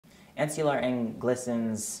NCLR and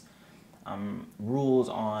GLSEN's rules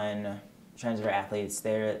on transgender athletes,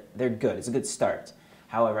 they're good. It's a good start.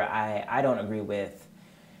 However, I don't agree with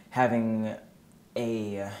having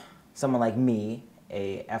someone like me,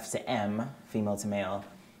 a F to M, female to male,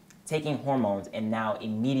 taking hormones and now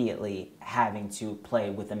immediately having to play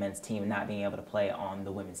with the men's team and not being able to play on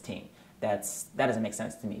the women's team. That doesn't make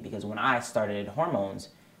sense to me, because when I started hormones,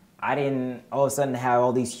 I didn't all of a sudden have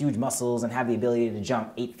all these huge muscles and have the ability to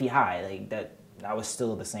jump 8 feet high. Like that, I was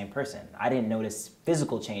still the same person. I didn't notice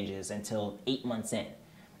physical changes until 8 months in.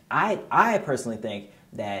 I personally think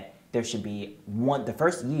that there should be the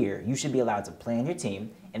first year, you should be allowed to play on your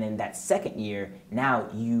team, and then that second year, now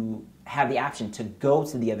you have the option to go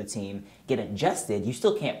to the other team, get adjusted. You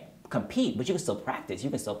still can't compete, but you can still practice. You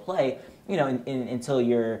can still play, until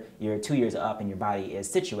you're 2 years up and your body is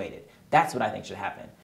situated. That's what I think should happen.